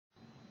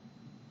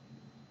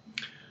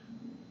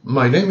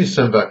My name is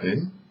Sam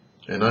Vaknin,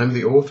 and I'm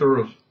the author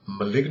of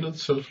Malignant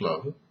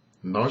Self-Love,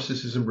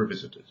 Narcissism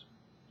Revisited.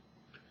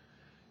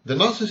 The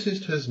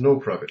narcissist has no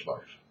private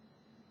life,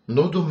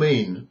 no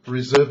domain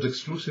reserved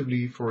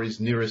exclusively for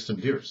his nearest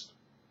and dearest.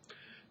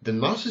 The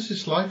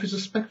narcissist's life is a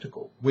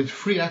spectacle with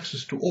free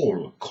access to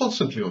all,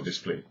 constantly on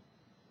display.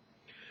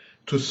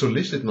 To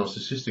solicit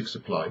narcissistic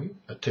supply,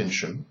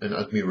 attention, and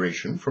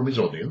admiration from his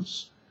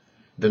audience,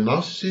 the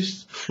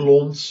narcissist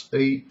flaunts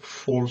a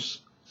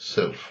false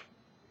self.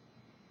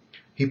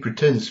 He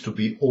pretends to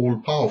be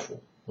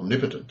all-powerful,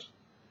 omnipotent,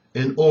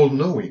 and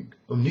all-knowing,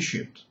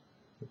 omniscient,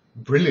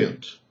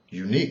 brilliant,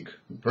 unique,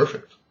 and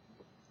perfect.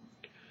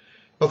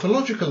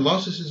 Pathological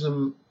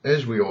narcissism,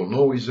 as we all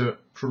know, is a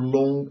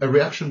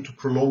reaction to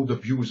prolonged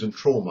abuse and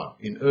trauma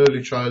in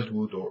early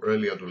childhood or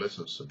early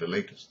adolescence at the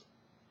latest.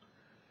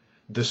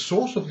 The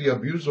source of the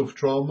abuse of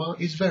trauma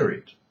is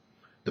varied.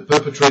 The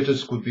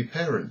perpetrators could be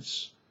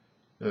parents,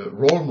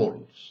 role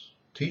models,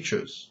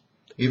 teachers,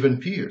 even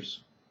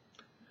peers.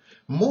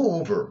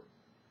 Moreover,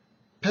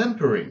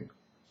 pampering,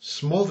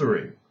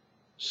 smothering,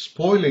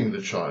 spoiling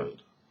the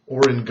child,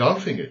 or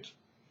engulfing it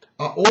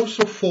are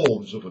also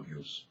forms of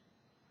abuse.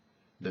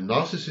 The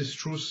narcissist's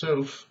true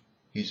self,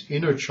 his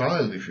inner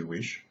child if you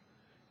wish,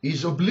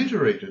 is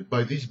obliterated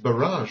by this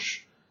barrage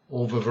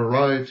of a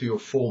variety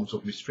of forms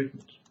of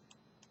mistreatment.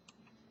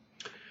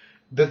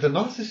 That the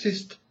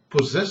narcissist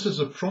possesses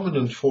a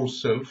prominent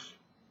false self,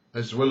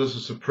 as well as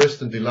a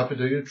suppressed and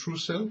dilapidated true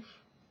self,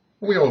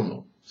 we all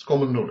know. It's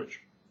common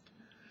knowledge.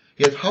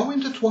 Yet how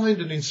intertwined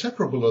and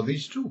inseparable are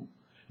these two?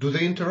 Do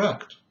they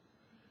interact?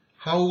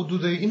 How do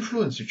they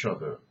influence each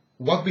other?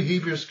 What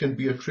behaviors can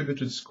be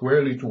attributed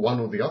squarely to one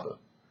or the other?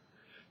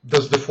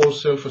 Does the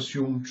false self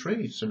assume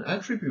traits and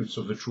attributes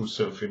of the true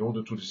self in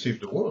order to deceive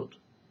the world?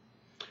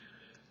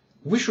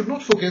 We should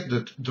not forget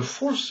that the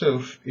false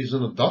self is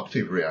an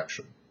adaptive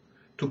reaction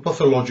to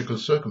pathological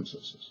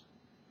circumstances,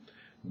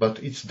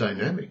 but its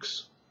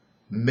dynamics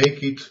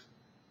make it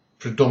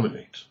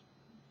predominate.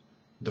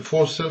 The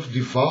false self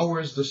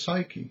devours the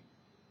psyche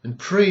and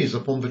preys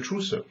upon the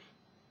true self.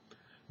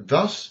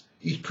 Thus,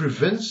 it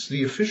prevents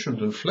the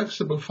efficient and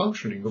flexible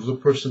functioning of the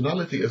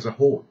personality as a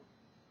whole.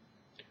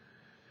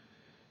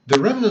 The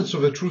remnants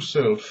of the true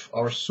self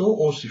are so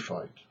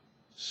ossified,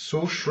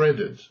 so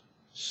shredded,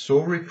 so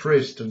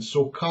repressed, and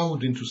so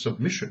cowed into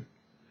submission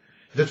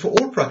that for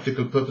all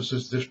practical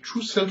purposes the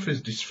true self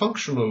is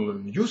dysfunctional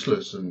and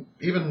useless and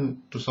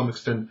even, to some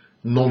extent,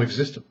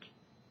 non-existent.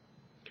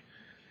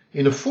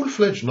 In a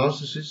full-fledged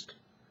narcissist,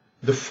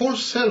 the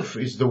false self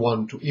is the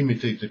one to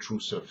imitate the true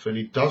self, and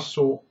it does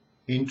so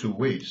in two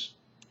ways.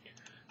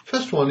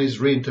 First one is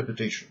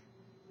reinterpretation.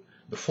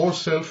 The false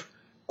self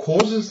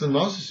causes the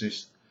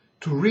narcissist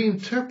to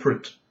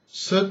reinterpret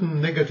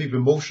certain negative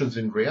emotions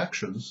and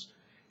reactions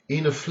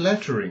in a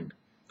flattering,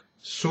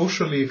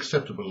 socially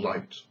acceptable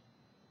light.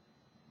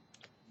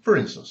 For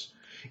instance,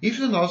 if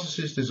the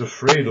narcissist is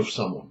afraid of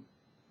someone,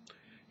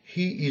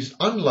 he is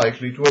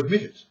unlikely to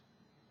admit it.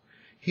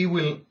 He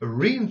will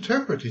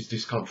reinterpret his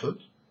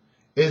discomfort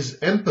as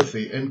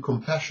empathy and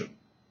compassion.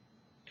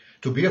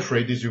 To be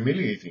afraid is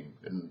humiliating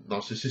and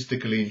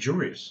narcissistically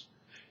injurious.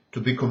 To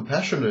be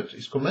compassionate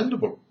is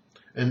commendable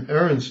and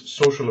earns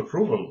social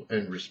approval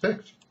and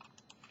respect.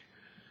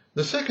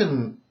 The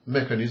second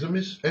mechanism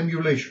is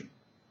emulation.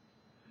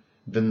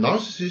 The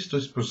narcissist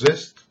is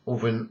possessed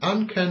of an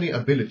uncanny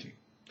ability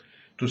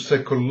to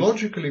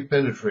psychologically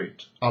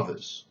penetrate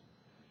others,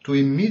 to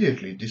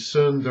immediately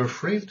discern their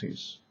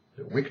frailties,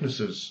 their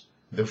weaknesses,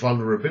 their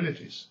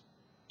vulnerabilities.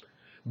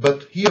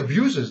 But he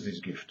abuses this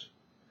gift.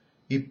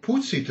 He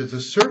puts it at the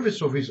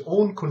service of his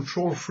own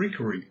control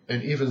freakery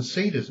and even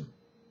sadism.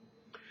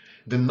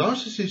 The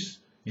narcissist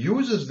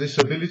uses this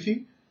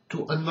ability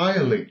to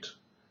annihilate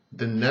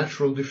the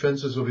natural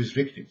defenses of his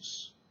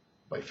victims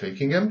by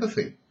faking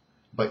empathy,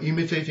 by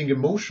imitating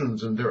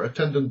emotions and their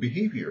attendant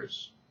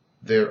behaviors,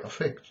 their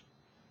affect.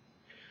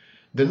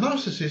 The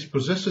narcissist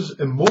possesses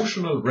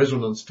emotional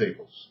resonance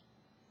tables.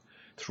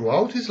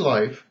 Throughout his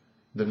life,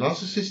 the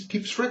narcissist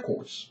keeps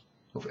records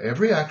of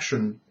every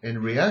action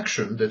and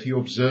reaction that he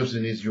observes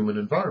in his human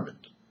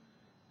environment,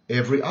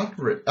 every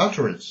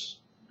utterance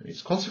and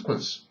its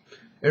consequence,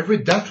 every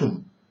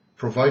datum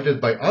provided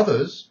by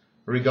others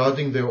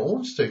regarding their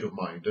own state of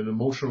mind and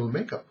emotional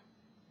makeup.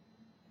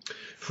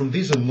 From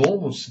these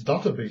enormous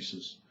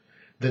databases,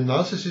 the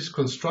narcissist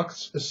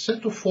constructs a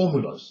set of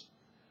formulas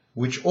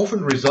which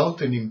often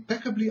result in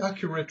impeccably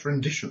accurate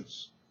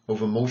renditions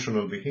of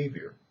emotional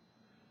behavior.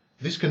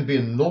 This can be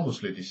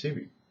enormously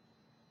deceiving.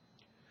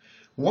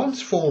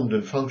 Once formed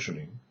and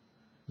functioning,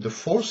 the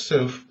false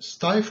self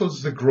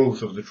stifles the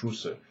growth of the true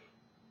self,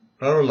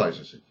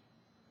 paralyzes it.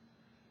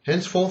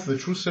 Henceforth, the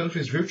true self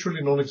is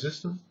virtually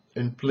non-existent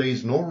and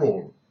plays no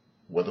role,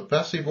 whether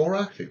passive or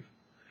active,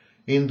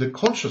 in the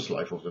conscious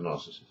life of the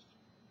narcissist.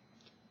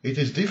 It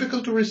is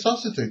difficult to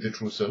resuscitate the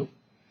true self,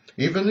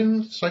 even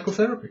in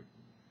psychotherapy.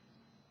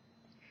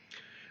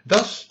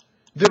 Thus,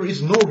 there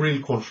is no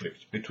real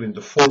conflict between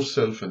the false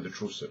self and the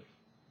true self.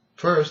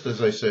 First,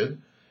 as I said,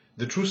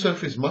 the true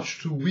self is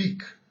much too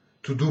weak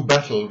to do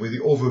battle with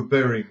the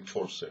overbearing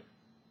false self.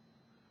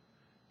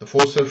 The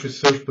false self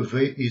is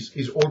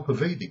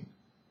all-pervading.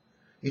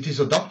 It is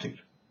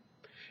adaptive.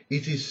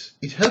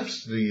 It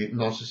helps the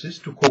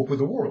narcissist to cope with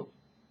the world.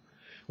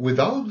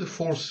 Without the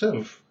false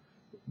self,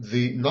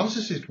 the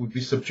narcissist would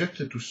be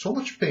subjected to so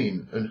much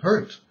pain and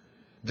hurt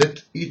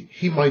that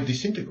he might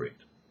disintegrate.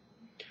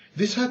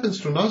 This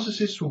happens to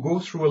narcissists who go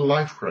through a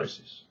life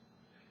crisis.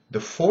 The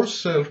false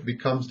self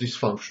becomes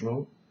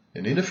dysfunctional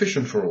and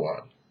inefficient for a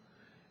while,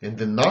 and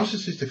the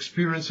narcissist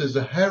experiences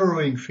a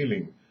harrowing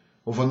feeling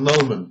of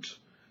annulment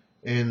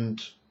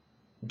and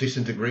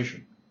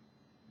disintegration.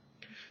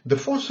 The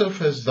false self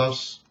has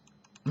thus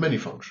many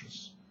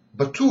functions,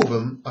 but two of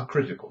them are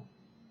critical.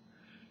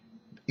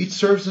 It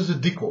serves as a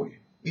decoy.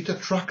 It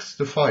attracts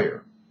the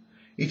fire.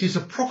 It is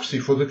a proxy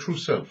for the true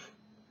self.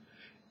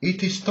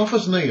 It is tough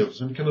as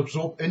nails and can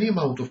absorb any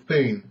amount of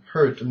pain,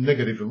 hurt, and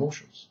negative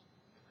emotions.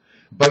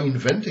 By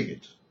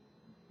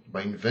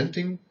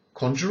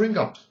conjuring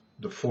up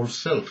the false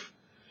self,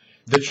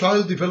 the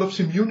child develops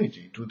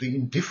immunity to the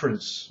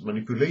indifference,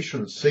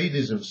 manipulation,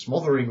 sadism,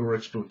 smothering, or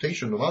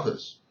exploitation of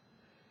others.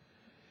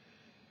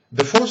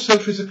 The false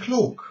self is a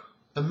cloak,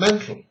 a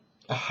mantle,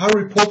 a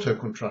Harry Potter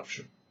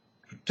contraption,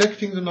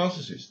 protecting the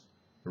narcissist,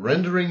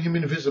 rendering him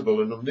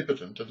invisible and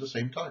omnipotent at the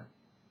same time.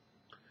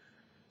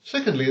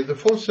 Secondly, the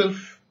false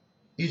self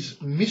is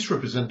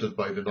misrepresented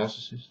by the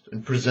narcissist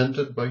and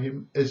presented by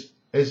him as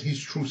his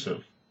true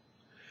self.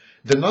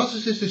 The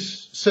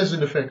narcissist says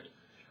in effect,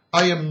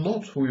 I am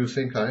not who you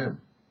think I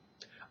am.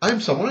 I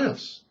am someone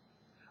else.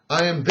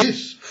 I am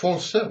this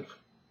false self.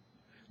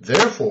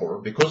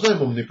 Therefore, because I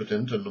am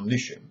omnipotent and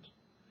omniscient,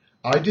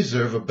 I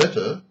deserve a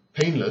better,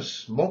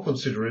 painless, more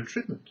considerate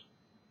treatment.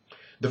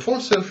 The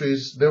false self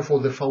is therefore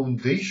the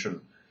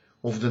foundation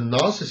of the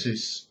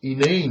narcissist's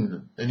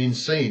inane and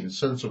insane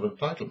sense of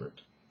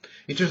entitlement.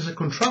 It is a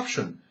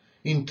contraption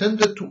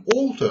intended to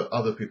alter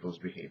other people's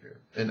behavior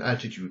and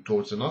attitude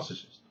towards the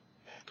narcissist.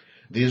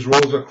 These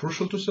roles are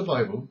crucial to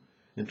survival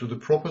and to the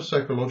proper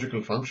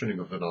psychological functioning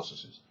of the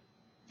narcissist.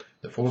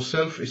 The false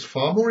self is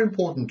far more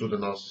important to the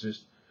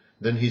narcissist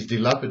than his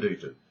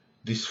dilapidated,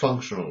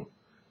 dysfunctional,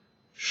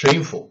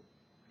 shameful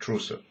true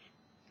self.